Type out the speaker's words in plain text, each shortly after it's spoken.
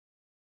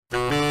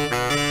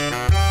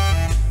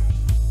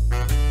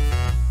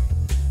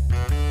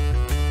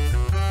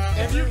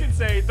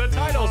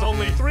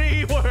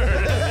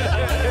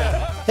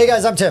Hey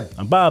guys, I'm Tim.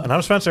 I'm Bob. And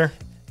I'm Spencer.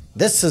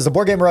 This is the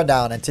Board Game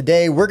Rundown, and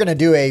today we're going to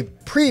do a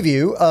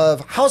preview of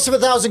House of a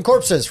Thousand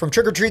Corpses from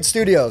Trick or Treat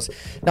Studios.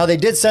 Now, they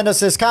did send us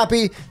this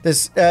copy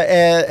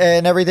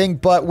and everything,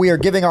 but we are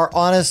giving our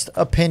honest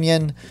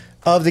opinion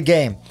of the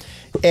game.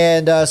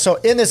 And so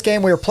in this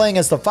game, we are playing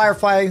as the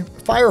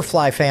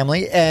Firefly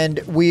Family, and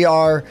we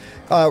are,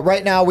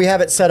 right now, we have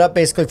it set up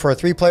basically for a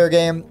 3-player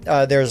game.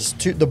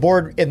 The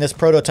board in this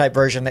prototype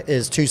version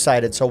is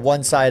 2-sided, so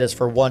one side is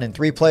for 1 and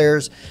 3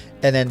 players,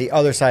 and then the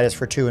other side is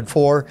for 2 and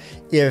 4.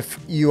 If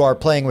you are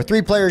playing with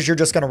 3 players, you're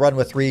just going to run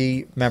with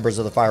 3 members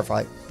of the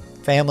Firefly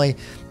Family.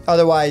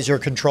 Otherwise, you're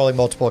controlling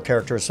multiple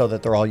characters so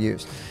that they're all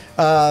used.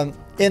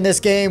 In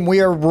this game,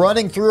 we are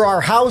running through our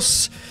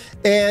house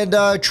and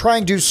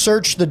trying to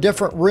search the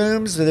different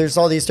rooms. There's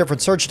all these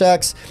different search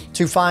decks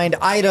to find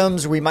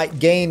items. We might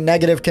gain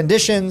negative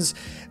conditions,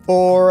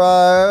 or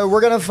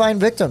we're going to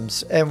find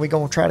victims, and we're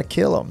going to try to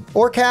kill them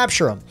or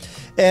capture them.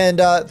 And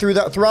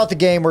throughout the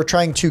game, we're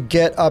trying to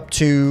get up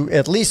to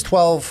at least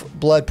 12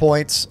 blood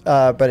points.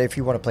 But if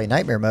you want to play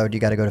Nightmare mode, you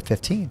got to go to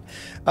 15.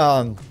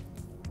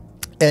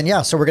 And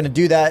yeah, so we're going to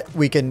do that.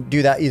 We can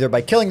do that either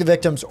by killing the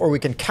victims, or we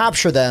can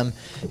capture them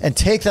and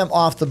take them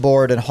off the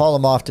board and haul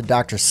them off to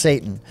Dr.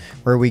 Satan,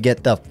 where we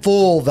get the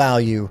full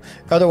value.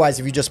 Otherwise,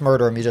 if you just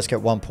murder them, you just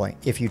get 1 point.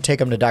 If you take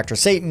them to Dr.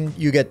 Satan,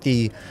 you get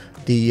the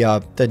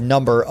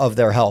number of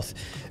their health.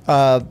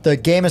 The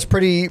game is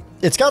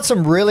it's got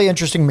some really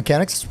interesting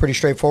mechanics. It's pretty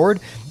straightforward.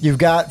 You've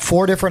got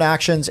 4 different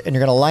actions, and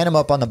you're going to line them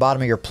up on the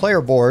bottom of your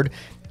player board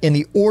in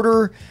the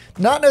order,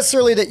 not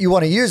necessarily that you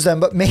want to use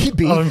them, but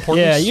maybe.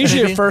 Yeah,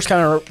 usually your first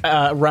kind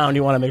of round,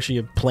 you want to make sure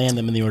you plan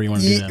them in the order you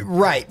want to do them.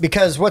 Right,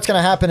 because what's going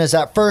to happen is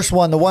that first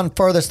one, the one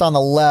furthest on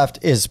the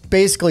left, is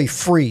basically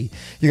free.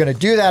 You're going to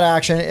do that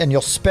action, and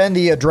you'll spend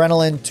the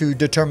adrenaline to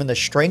determine the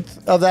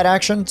strength of that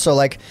action. So,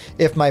 like,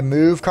 if my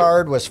move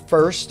card was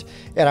first,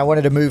 and I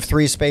wanted to move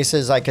 3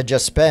 spaces, I could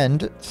just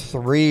spend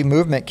 3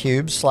 movement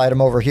cubes, slide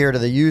them over here to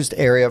the used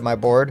area of my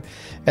board,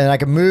 and I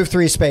can move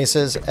 3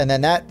 spaces, and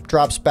then that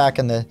drops back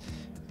in the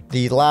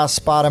last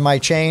spot of my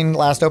chain,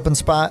 last open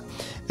spot,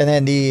 and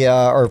then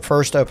or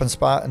first open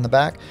spot in the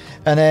back.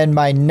 And then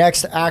my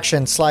next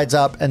action slides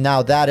up, and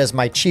now that is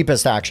my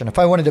cheapest action. If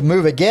I wanted to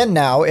move again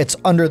now, it's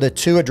under the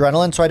 2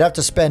 adrenaline, so I'd have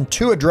to spend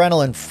 2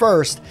 adrenaline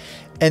first,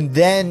 and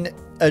then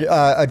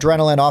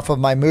adrenaline off of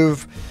my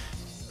move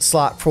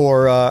slot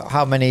for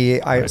how many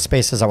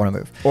spaces I want to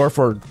move. Or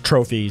for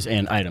trophies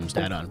and items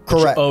to add on.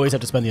 Correct. You always have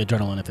to spend the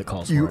adrenaline if it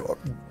calls for it.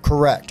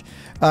 Correct.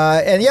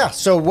 And yeah,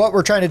 so what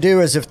we're trying to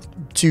do is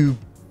to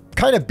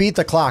kind of beat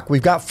the clock.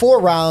 We've got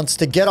 4 rounds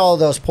to get all of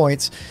those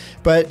points,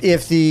 but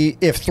if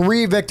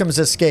 3 victims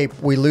escape,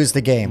 we lose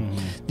the game.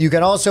 You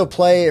can also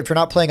play, if you're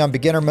not playing on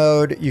beginner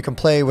mode, you can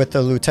play with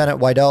the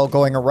Lieutenant Wydell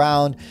going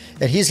around,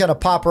 and he's going to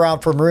pop around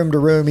from room to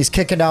room. He's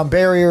kicking down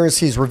barriers.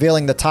 He's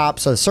revealing the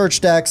tops of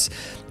search decks.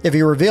 If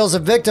he reveals a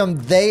victim,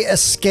 they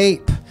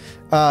escape,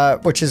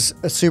 which is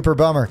a super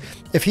bummer.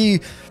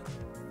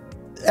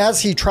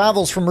 As he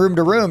travels from room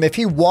to room, if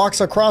he walks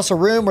across a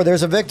room where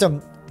there's a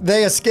victim,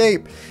 they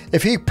escape.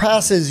 If he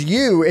passes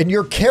you and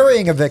you're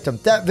carrying a victim,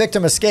 that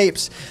victim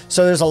escapes.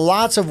 So there's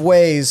lots of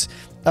ways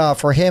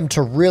for him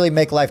to really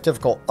make life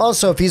difficult.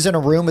 Also, if he's in a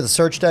room with a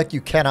search deck,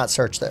 you cannot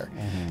search there.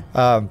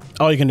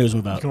 All you can do is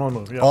move out. You can only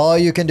move, yeah. All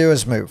you can do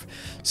is move.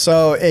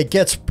 So it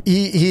gets,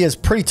 he is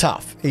pretty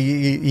tough.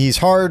 He's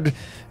hard.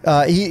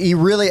 He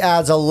really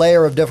adds a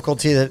layer of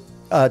difficulty to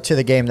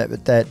the game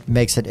that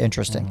makes it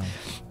interesting.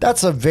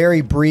 That's a very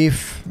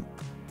brief,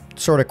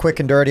 sort of quick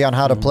and dirty on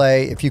how to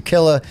play. If you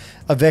kill a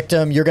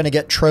victim, you're going to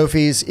get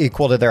trophies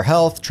equal to their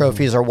health.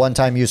 Trophies are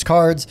one-time use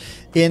cards.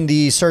 In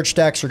the search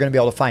decks, you're going to be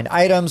able to find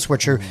items,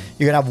 which you're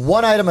going to have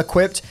 1 item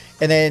equipped,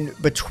 and then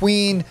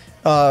between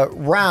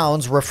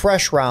rounds,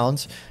 refresh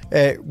rounds,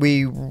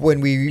 we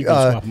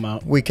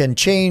can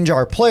change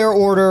our player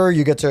order.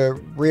 You get to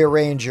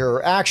rearrange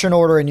your action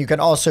order, and you can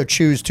also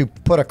choose to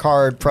put a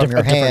card from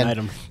your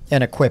hand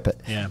and equip it.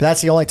 Yeah.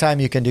 That's the only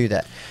time you can do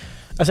that.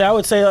 I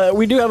would say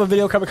we do have a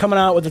video cover coming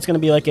out with it's going to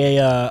be like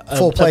a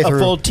full playthrough, a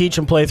full teach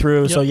and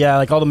playthrough. Yep. So yeah,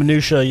 like all the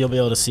minutia you'll be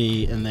able to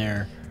see in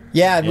there.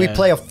 Yeah, we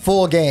play a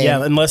full game.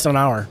 Yeah, in less than an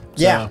hour.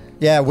 So.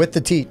 Yeah, with the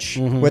teach,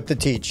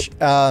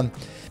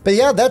 but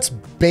yeah, that's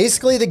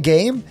basically the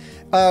game.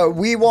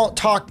 We won't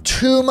talk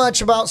too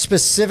much about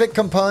specific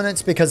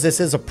components because this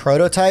is a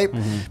prototype.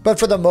 But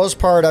for the most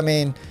part, I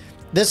mean,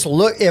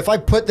 if I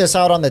put this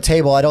out on the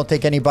table, I don't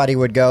think anybody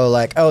would go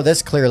like, "Oh,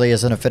 this clearly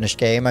isn't a finished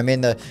game." I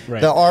mean, the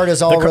art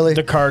is all really,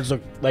 the cards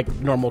look like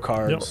normal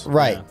cards. Yep.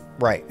 Right. Yeah.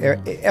 Right.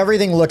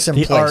 Everything looks in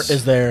place. The art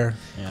is there.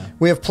 Yeah.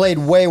 We have played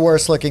way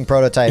worse looking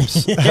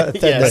prototypes than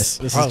this.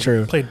 This is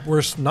true. Played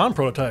worse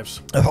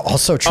non-prototypes.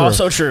 Also true.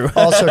 Also true.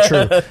 Also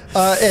true.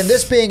 And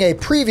this being a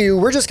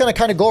preview, we're just going to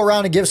kind of go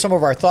around and give some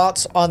of our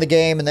thoughts on the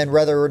game and then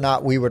whether or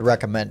not we would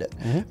recommend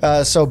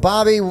it. So,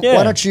 Bobby,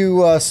 why don't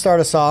you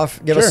start us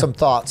off? Give us some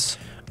thoughts.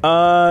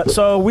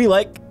 So we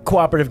like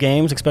cooperative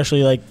games,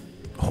 especially like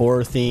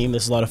horror theme.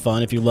 This is a lot of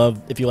fun. If you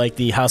like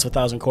the House of a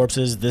Thousand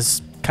Corpses,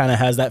 this kind of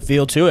has that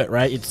feel to it,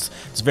 right?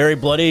 It's very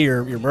bloody.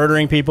 You're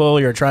murdering people.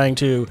 You're trying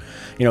to,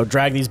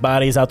 drag these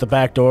bodies out the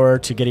back door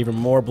to get even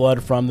more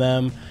blood from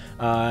them.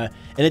 And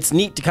it's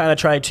neat to kind of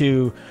try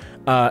to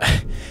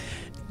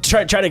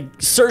try to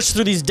search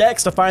through these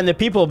decks to find the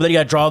people, but then you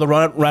got to draw the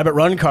rabbit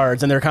run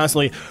cards, and they're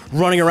constantly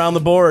running around the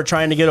board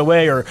trying to get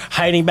away or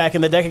hiding back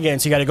in the deck again.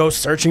 So you got to go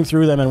searching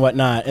through them and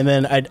whatnot. And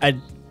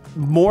then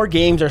more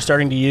games are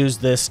starting to use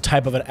this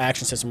type of an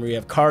action system where you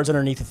have cards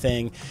underneath the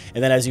thing,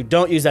 and then as you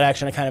don't use that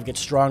action, it kind of gets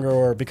stronger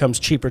or becomes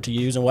cheaper to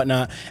use and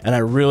whatnot. And I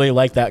really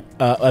like that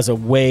as a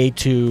way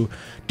to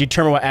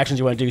determine what actions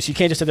you want to do. So you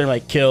can't just sit there and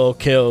like kill.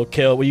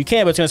 Well, you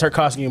can, but it's going to start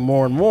costing you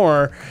more and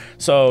more.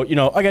 So,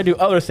 I got to do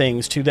other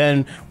things to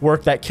then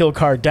work that kill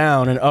card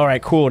down. And all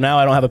right, cool. Now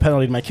I don't have a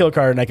penalty to my kill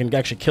card, and I can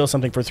actually kill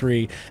something for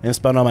 3 and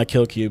spend all my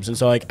kill cubes. And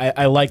so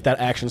I like that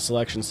action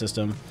selection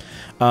system.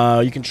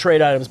 You can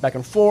trade items back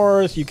and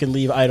forth. You can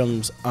leave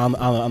items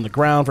on the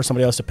ground for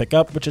somebody else to pick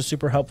up, which is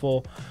super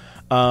helpful.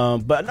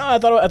 But no, I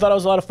thought it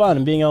was a lot of fun,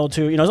 and being able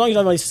to, as long as you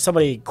don't have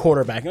somebody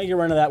quarterback, you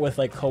run into that with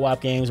like co-op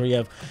games where you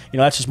have,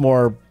 that's just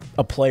more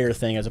a player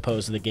thing as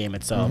opposed to the game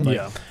itself.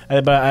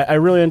 But I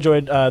really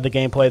enjoyed the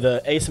gameplay.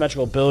 The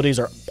asymmetrical abilities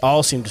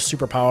all seemed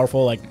super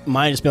powerful. Like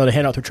mine just being able to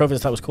hand out through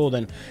trophies, I thought was cool.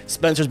 Then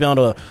Spencer's being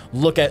able to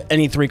look at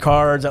any 3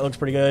 cards, that looks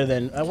pretty good.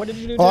 Then what did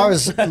you do? Oh,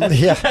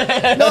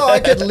 I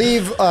could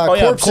leave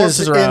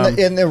corpses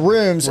in the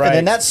rooms, and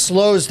then that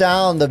slows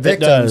down the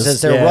victims as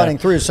they're running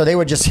through. So they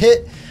would just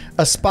hit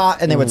a spot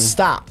and they would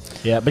stop.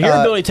 Yeah, but your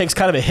ability takes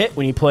kind of a hit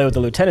when you play with the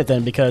lieutenant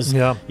then, because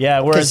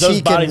whereas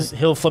those bodies,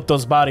 he'll flip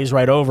those bodies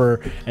right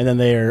over, and then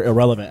they're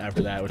irrelevant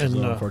after that, which is a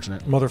little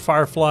unfortunate. Mother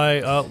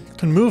Firefly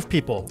can move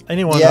people.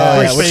 Anyone,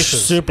 which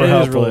is super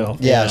helpful. Really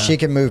helpful. Yeah, she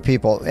can move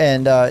people,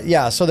 and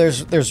so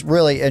there's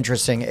really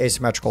interesting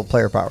asymmetrical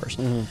player powers.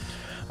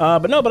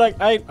 But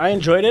I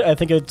enjoyed it. I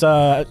think it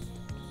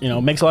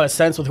makes a lot of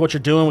sense with what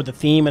you're doing with the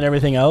theme and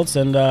everything else,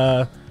 and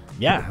that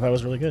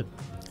was really good.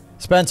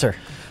 Spencer.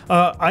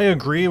 I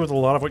agree with a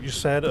lot of what you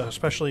said,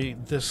 especially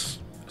this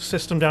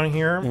system down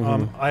here.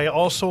 I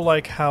also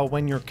like how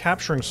when you're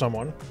capturing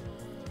someone,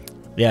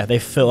 they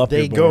fill up.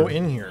 They go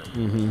in here,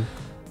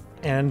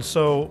 and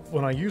so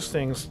when I use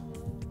things,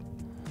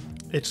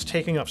 it's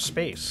taking up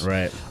space.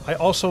 Right. I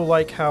also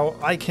like how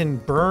I can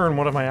burn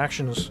one of my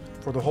actions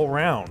for the whole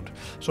round,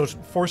 so it's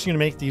forcing you to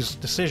make these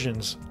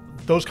decisions.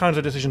 Those kinds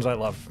of decisions I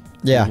love.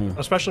 Yeah.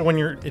 Especially when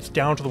it's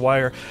down to the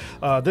wire.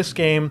 This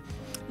game,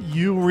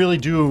 you really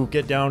do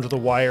get down to the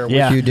wire.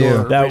 Yeah, with you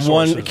do. That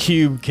resources. 1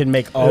 cube can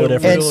make all the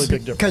difference. Really big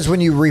difference. Because when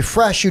you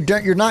refresh,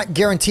 you're not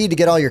guaranteed to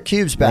get all your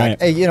cubes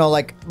back.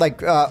 Right.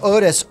 Like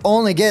Otis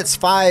only gets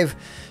 5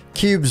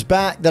 cubes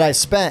back that I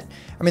spent.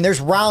 I mean,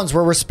 there's rounds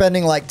where we're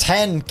spending like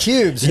 10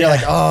 cubes. And you're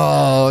like,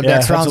 oh,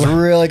 next round's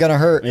really going to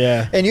hurt.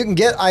 Yeah. And you can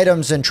get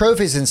items and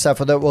trophies and stuff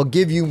that will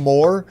give you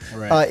more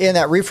in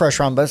that refresh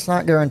round, but it's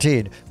not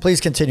guaranteed. Please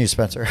continue,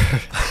 Spencer.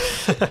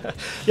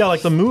 Yeah,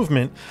 like the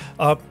movement.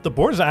 The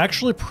board is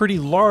actually pretty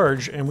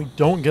large, and we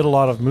don't get a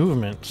lot of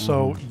movement.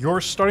 So you're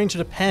starting to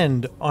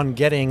depend on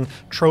getting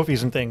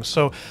trophies and things.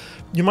 So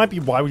you might be,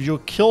 why would you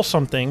kill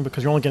something?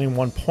 Because you're only getting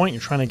 1 point.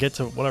 You're trying to get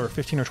to,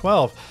 15 or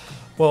 12.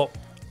 Well,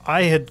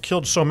 I had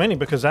killed so many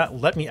because that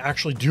let me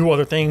actually do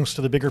other things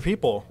to the bigger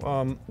people.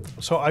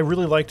 So I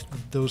really liked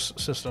those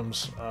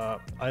systems.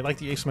 I like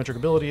the asymmetric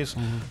abilities.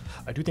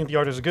 I do think the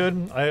art is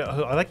good.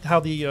 I like how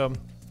the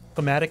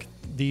thematic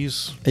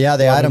these the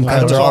item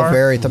cards are all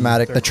very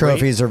thematic. They're the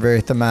trophies great, are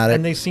very thematic.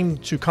 and they seem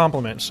to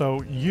complement.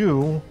 So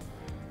your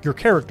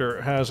character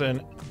has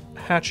an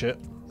hatchet,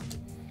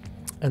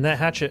 and that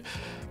hatchet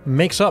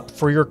makes up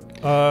for your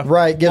gives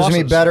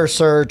me losses. better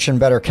search and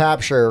better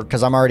capture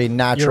because I'm already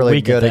naturally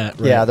weak good at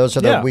that, right? Yeah, those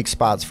are the weak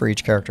spots for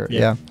each character.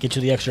 Yeah. Get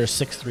you the extra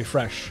 6th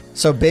refresh.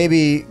 So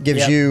baby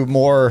gives you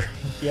more.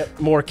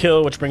 More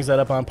kill, which brings that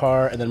up on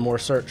par, and then more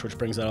search, which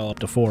brings that all up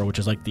to 4, which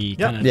is like the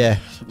kind of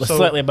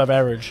slightly above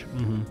average.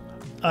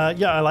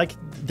 I like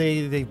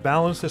they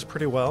balance this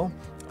pretty well.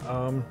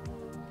 And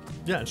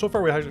so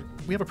far we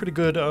have a pretty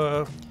good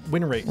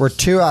win rate. We're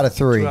 2 out of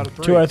 3. 2 out of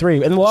 3. 2 out of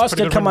 3, and the loss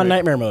pretty did good come win on rate.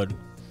 nightmare mode.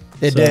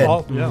 It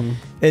did.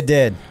 It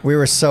did. We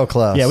were so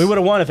close. Yeah, we would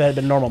have won if it had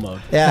been normal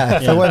mode. Yeah,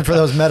 if it wasn't for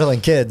those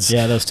meddling kids.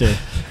 Yeah, those 2.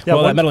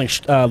 That meddling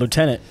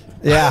lieutenant.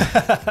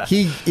 Yeah,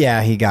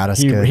 he got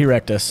us. Good. He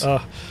wrecked us.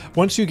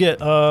 Once you get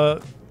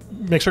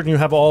make certain you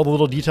have all the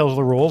little details of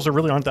the rules, there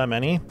really aren't that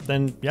many,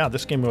 then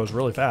this game goes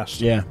really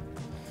fast. Yeah.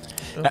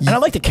 And I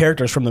like the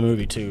characters from the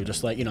movie too,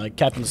 just like like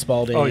Captain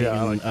Spaulding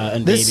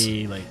and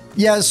Baby.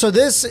 So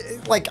this,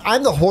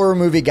 I'm the horror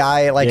movie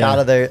guy, out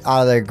of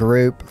the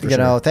group.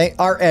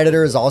 Our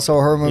editor is also a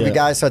horror movie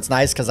guy, so it's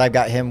nice because I've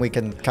got him. We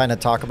can kind of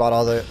talk about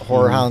all the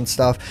horror hound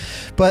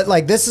stuff. But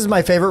this is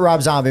my favorite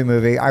Rob Zombie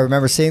movie. I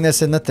remember seeing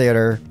this in the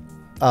theater,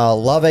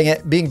 loving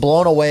it, being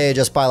blown away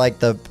just by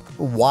the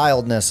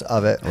wildness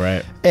of it.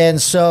 Right.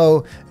 And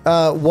so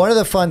one of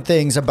the fun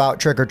things about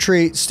Trick or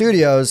Treat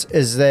Studios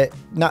is that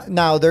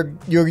now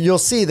you'll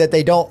see that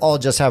they don't all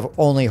just have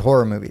only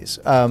horror movies,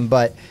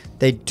 but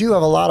they do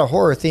have a lot of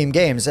horror themed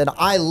games, and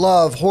I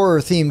love horror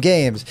themed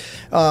games.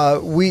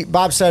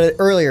 Bob said it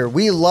earlier.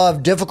 We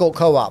love difficult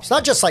co-ops,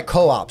 not just like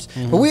co-ops,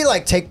 but we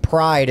like take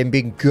pride in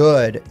being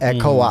good at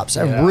co-ops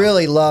and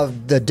really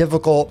love the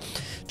difficult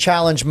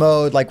challenge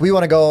mode. Like we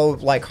want to go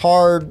like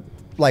hard,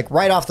 like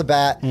right off the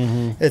bat.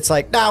 It's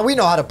like, nah, we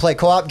know how to play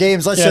co-op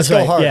games. Let's just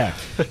go hard. Yeah.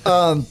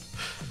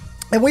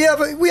 And we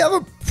have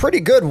a pretty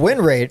good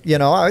win rate. You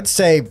know, I would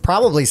say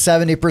probably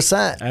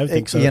 70%. I would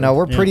think so. You know,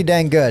 we're pretty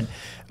dang good.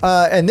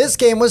 And this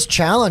game was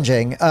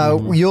challenging.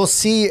 You'll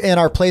see in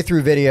our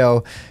playthrough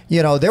video,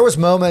 you know, there was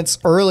moments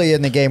early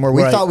in the game where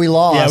we thought we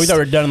lost. Yeah, we thought we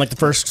were done in like the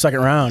first,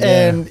 second round.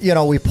 And, you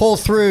know, we pull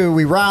through,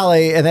 we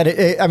rally, and then,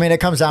 it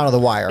comes down to the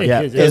wire.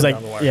 Yeah, It it was down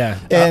like, the wire. yeah.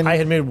 And- I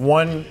had made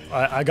one.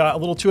 I got a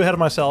little too ahead of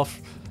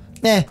myself.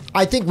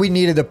 I think we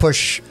needed to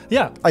push.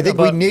 Yeah, I think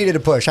we needed to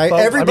push.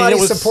 Everybody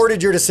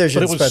supported your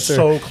decision, but it was Spencer.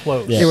 so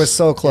close. It was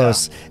so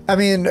close. Yeah. I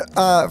mean,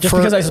 just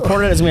because I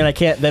support it doesn't mean I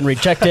can't then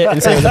reject it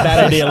and say it was a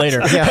bad idea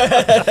later.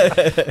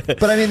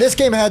 But I mean, this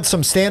game had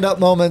some stand-up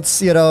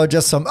moments, you know,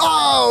 just some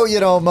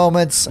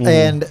moments,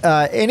 and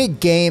any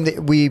game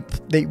that we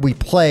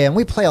play, and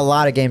we play a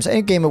lot of games.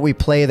 Any game that we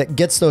play that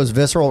gets those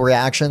visceral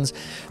reactions,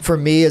 for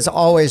me, is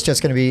always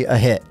just going to be a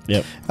hit.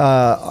 Yep.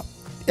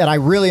 And I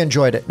really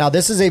enjoyed it. Now,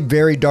 this is a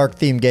very dark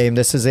themed game.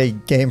 This is a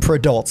game for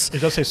adults. It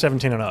does say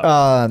 17 and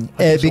up.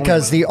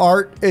 Because the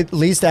art, at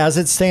least as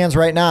it stands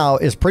right now,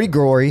 is pretty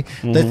gory.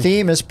 The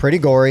theme is pretty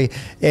gory,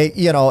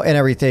 you know, and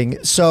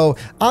everything. So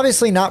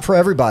obviously not for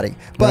everybody,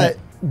 but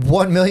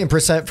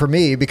 1,000,000% for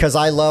me, because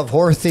I love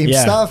horror themed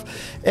stuff.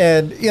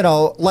 And, you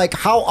know, like,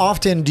 how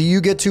often do you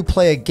get to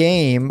play a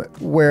game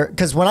where,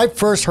 because when I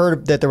first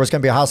heard that there was going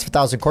to be a House of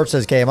 1,000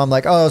 Corpses game, I'm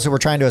like, oh, so we're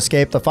trying to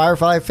escape the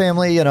Firefly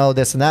family, you know,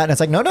 this and that. And it's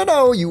like,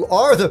 no, you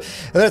are the,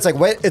 and then it's like,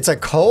 wait, it's a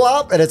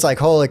co-op, and it's like,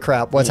 holy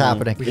crap, what's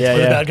happening? We get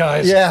the bad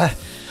guys. Yeah.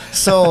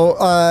 So,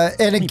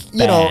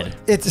 you know,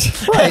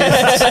 it's right.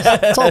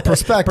 It's all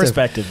perspective.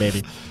 Perspective,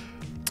 baby.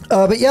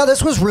 But yeah,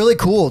 this was really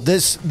cool.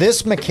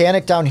 This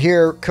mechanic down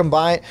here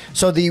combined.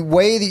 So the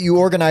way that you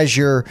organize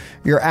your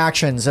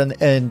actions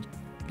and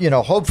you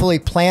know, hopefully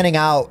planning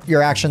out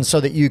your actions so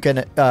that you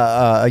can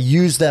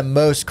use them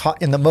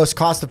in the most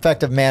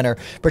cost-effective manner.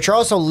 But you're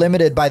also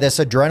limited by this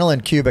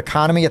adrenaline cube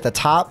economy at the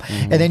top,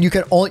 and then you're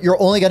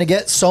only going to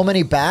get so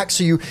many back.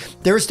 So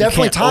there's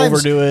definitely times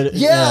overdo it.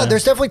 Yeah,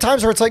 there's definitely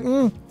times where it's like,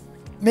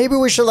 maybe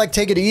we should like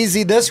take it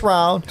easy this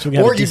round,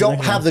 or you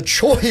don't have the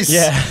choice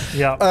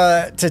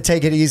to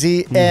take it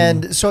easy.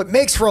 And so it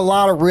makes for a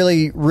lot of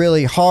really,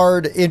 really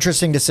hard,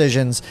 interesting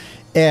decisions.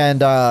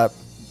 And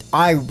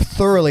I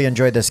thoroughly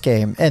enjoyed this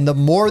game. And the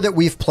more that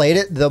we've played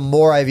it, the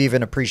more I've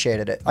even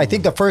appreciated it. I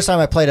think the first time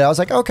I played it, I was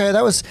like, okay,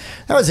 that was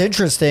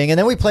interesting. And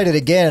then we played it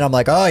again, and I'm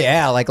like, oh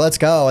yeah, like let's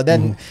go. And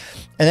then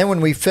and then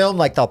when we filmed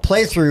like the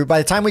playthrough, by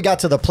the time we got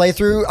to the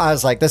playthrough, I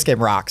was like, this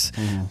game rocks.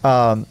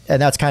 And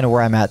that's kind of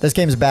where I'm at. This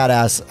game's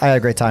badass. I had a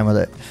great time with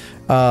it.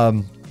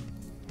 I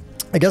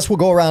guess we'll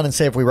go around and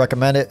say if we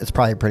recommend it. It's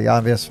probably pretty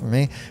obvious for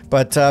me.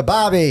 But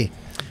Bobby.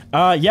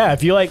 Yeah,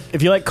 if you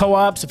like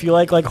co-ops, if you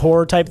like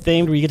horror type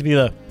themed where you get to be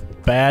the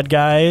bad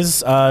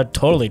guys,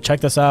 totally check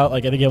this out.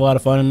 Like, I think you have a lot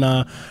of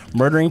fun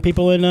murdering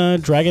people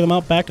and dragging them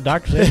out back to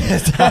Doctor's Inn.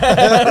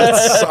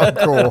 It's so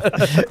cool.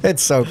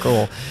 It's so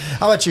cool.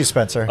 How about you,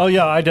 Spencer? Oh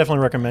yeah, I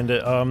definitely recommend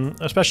it.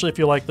 Especially if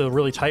you like the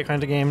really tight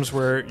kind of games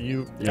where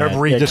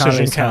every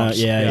decision counts.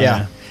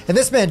 Yeah. And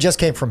this man just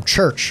came from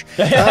church.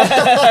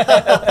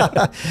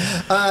 Yeah,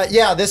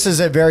 this is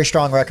a very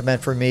strong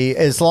recommend for me,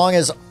 as long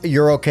as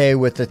you're okay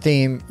with the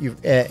theme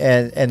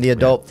and the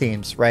adult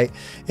themes, right?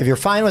 If you're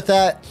fine with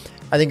that,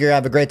 I think you're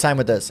going to have a great time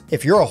with this.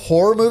 If you're a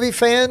horror movie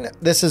fan,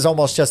 this is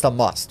almost just a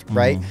must,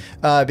 right?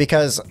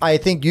 Because I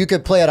think you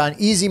could play it on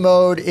easy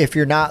mode if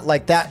you're not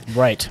like that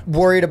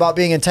worried about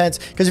being intense.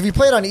 Because if you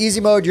play it on easy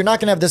mode, you're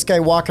not going to have this guy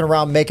walking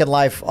around making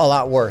life a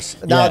lot worse.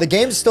 Now, the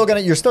game's still going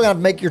to, you're still going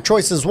to make your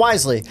choices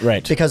wisely.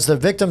 Right. Because the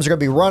victims are going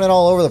to be running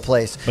all over the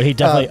place. But he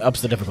definitely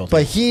ups the difficulty.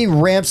 But he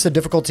ramps the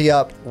difficulty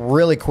up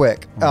really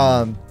quick.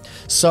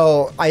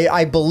 So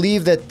I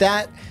believe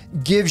that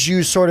gives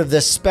you sort of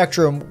this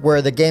spectrum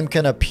where the game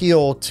can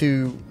appeal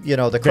to, you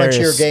know, the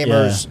crunchier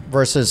gamers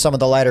versus some of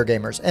the lighter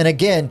gamers. And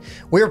again,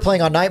 we were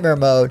playing on nightmare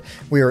mode.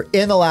 We were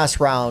in the last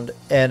round,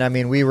 and I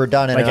mean, we were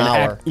done in an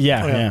hour.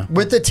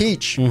 With the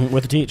teach.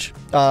 With the teach.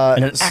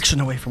 And an action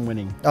away from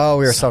winning. Oh,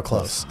 we were so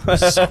close.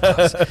 So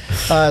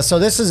close. So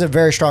this is a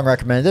very strong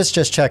recommend. This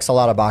just checks a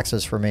lot of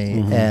boxes for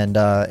me, and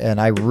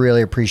I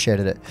really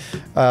appreciated it.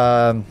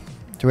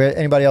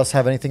 Anybody else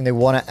have anything they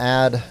want to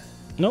add?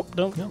 Nope,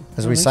 don't.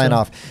 As we sign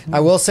off. I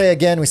will say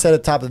again, we said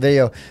at the top of the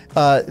video,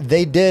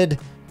 they did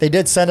They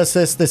did send us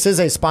this. This is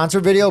a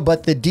sponsored video,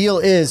 but the deal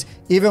is,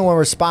 even when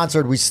we're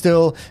sponsored, we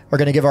still are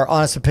going to give our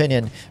honest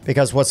opinion,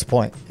 because what's the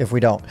point if we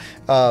don't?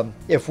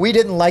 If we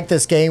didn't like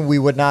this game, we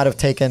would not have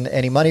taken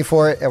any money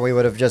for it, and we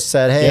would have just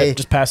said, hey, Yeah,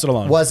 just pass it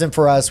along. Wasn't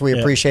for us. We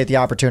appreciate the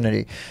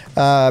opportunity.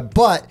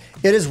 But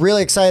it is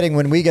really exciting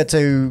when we get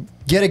to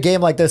get a game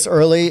like this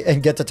early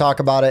and get to talk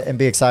about it and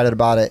be excited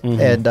about it.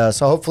 And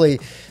so hopefully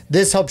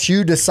this helps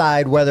you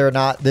decide whether or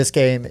not this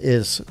game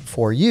is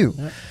for you.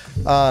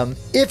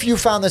 If you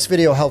found this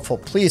video helpful,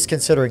 please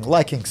consider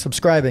liking,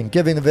 subscribing,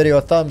 giving the video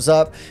a thumbs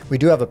up. We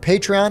do have a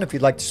Patreon if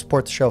you'd like to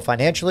support the show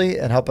financially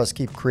and help us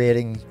keep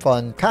creating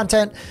fun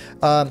content.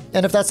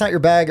 And if that's not your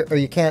bag or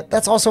you can't,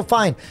 that's also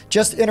fine.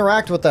 Just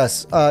interact with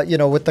us, you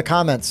know, with the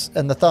comments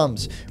and the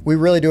thumbs. We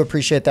really do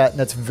appreciate that, and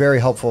that's very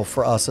helpful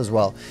for us as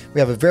well. We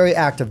have a very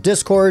active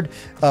Discord.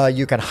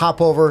 You can hop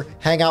over,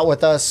 hang out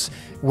with us.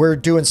 We're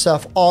doing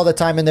stuff all the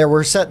time in there.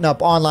 We're setting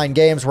up online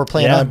games. We're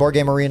playing on Board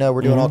Game Arena.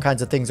 We're doing all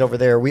kinds of things over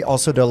there. We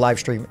also do a live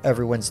stream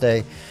every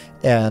Wednesday,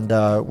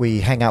 and we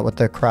hang out with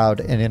the crowd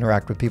and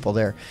interact with people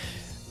there.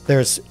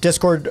 There's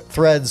Discord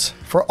threads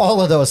for all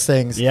of those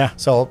things. Yeah.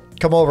 So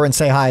come over and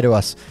say hi to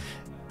us.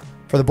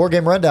 For the Board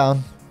Game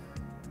Rundown,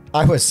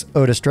 I was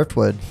Otis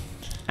Driftwood.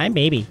 I'm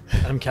Baby.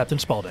 I'm Captain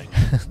Spaulding.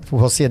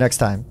 We'll see you next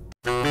time.